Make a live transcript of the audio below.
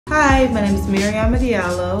Hi, my name is Mariama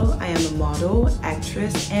Diallo. I am a model,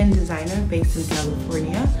 actress, and designer based in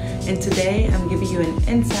California. And today I'm giving you an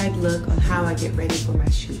inside look on how I get ready for my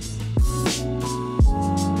shoots.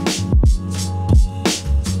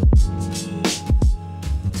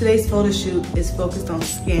 Today's photo shoot is focused on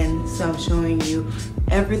skin, so I'm showing you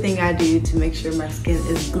everything I do to make sure my skin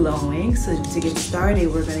is glowing. So to get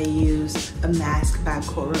started, we're gonna use a mask by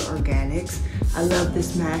KORA Organics. I love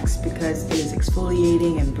this mask because it is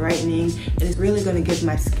exfoliating and brightening, and it's really gonna give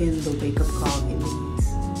my skin the wake-up call it needs.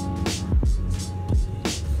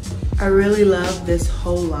 I really love this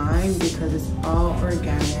whole line because it's all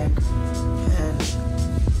organic, and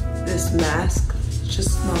this mask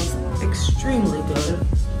just smells extremely good,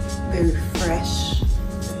 very fresh.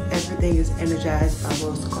 Everything is energized by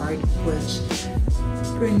rose card, which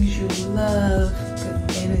brings you love,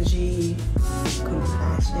 good energy,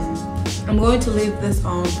 compassion. I'm going to leave this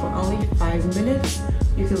on for only 5 minutes.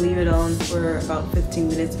 You can leave it on for about 15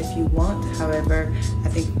 minutes if you want. However, I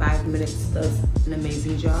think 5 minutes does an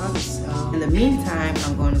amazing job. So in the meantime,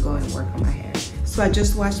 I'm going to go and work on my hair. So I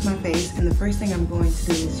just washed my face, and the first thing I'm going to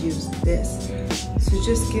do is use this. So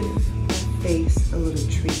just give my face a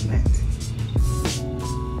little treatment.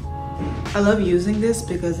 I love using this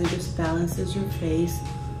because it just balances your face,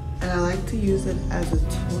 and I like to use it as a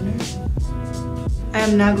toner. I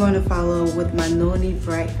am now going to follow with my Noni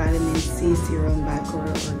Bright Vitamin C Serum by KORA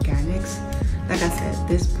Organics. Like I said,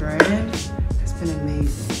 this brand has been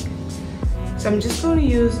amazing. So I'm just going to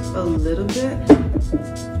use a little bit,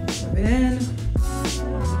 rub it in.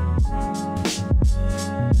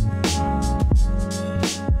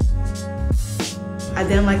 I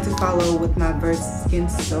then like to follow with my Burst Skin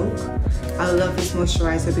Soak. I love this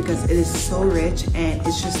moisturizer because it is so rich and it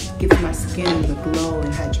just gives my skin the glow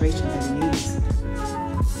and hydration that it needs.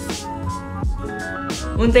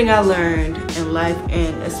 One thing I learned in life,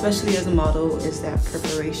 and especially as a model, is that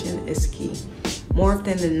preparation is key. More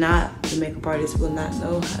often than not, the makeup artist will not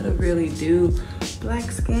know how to really do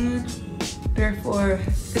black skin. Therefore,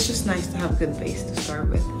 it's just nice to have a good base to start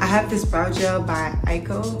with. I have this brow gel by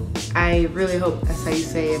Eyeko. I really hope that's how you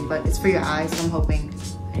say it, but it's for your eyes, so I'm hoping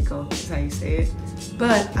Eyeko is how you say it.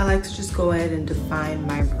 But I like to just go ahead and define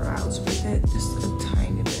my brows with it, just a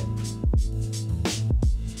tiny bit.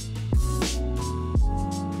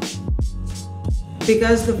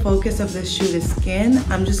 Because the focus of this shoot is skin,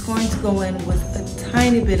 I'm just going to go in with a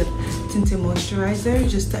tiny bit of tinted moisturizer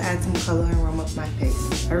just to add some color and warm up my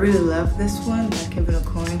face. I really love this one by Kevyn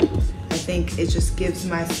Aucoin. I think it just gives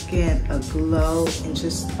my skin a glow and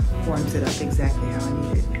just warms it up exactly how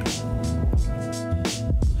I need it.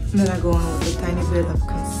 And then I go in with a tiny bit of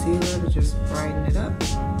concealer to just brighten it up.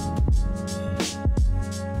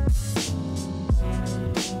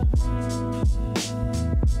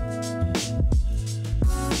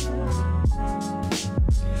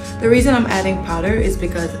 The reason I'm adding powder is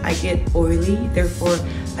because I get oily, therefore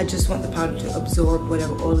I just want the powder to absorb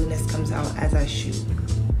whatever oiliness comes out as I shoot.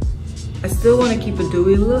 I still want to keep a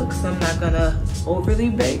dewy look, so I'm not gonna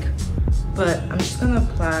overly bake, but I'm just gonna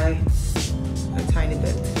apply a tiny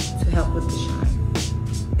bit to help with the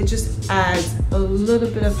shine. It just adds a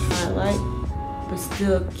little bit of highlight, but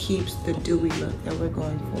still keeps the dewy look that we're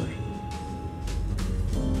going for.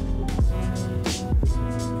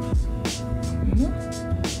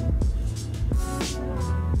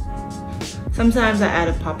 Sometimes I add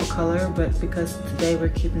a pop of color, but because today we're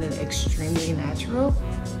keeping it extremely natural,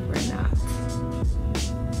 we're not.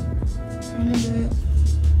 Tiny bit.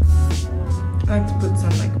 I like to put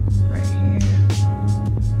some like right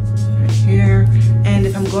here, and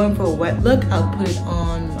if I'm going for a wet look, I'll put it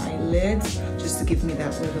on my lids just to give me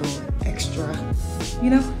that little extra,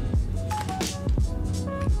 you know?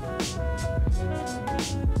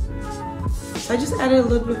 I just added a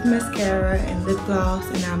little bit of mascara and lip gloss,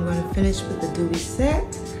 and now I'm going to finish with the dewy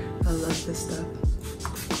set. I love this stuff.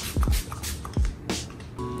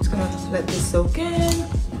 Just gonna let this soak in,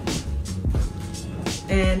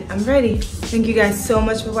 and I'm ready. Thank you guys so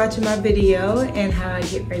much for watching my video and how I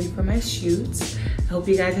get ready for my shoots. I hope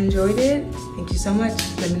you guys enjoyed it. Thank you so much.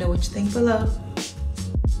 Let me know what you think below.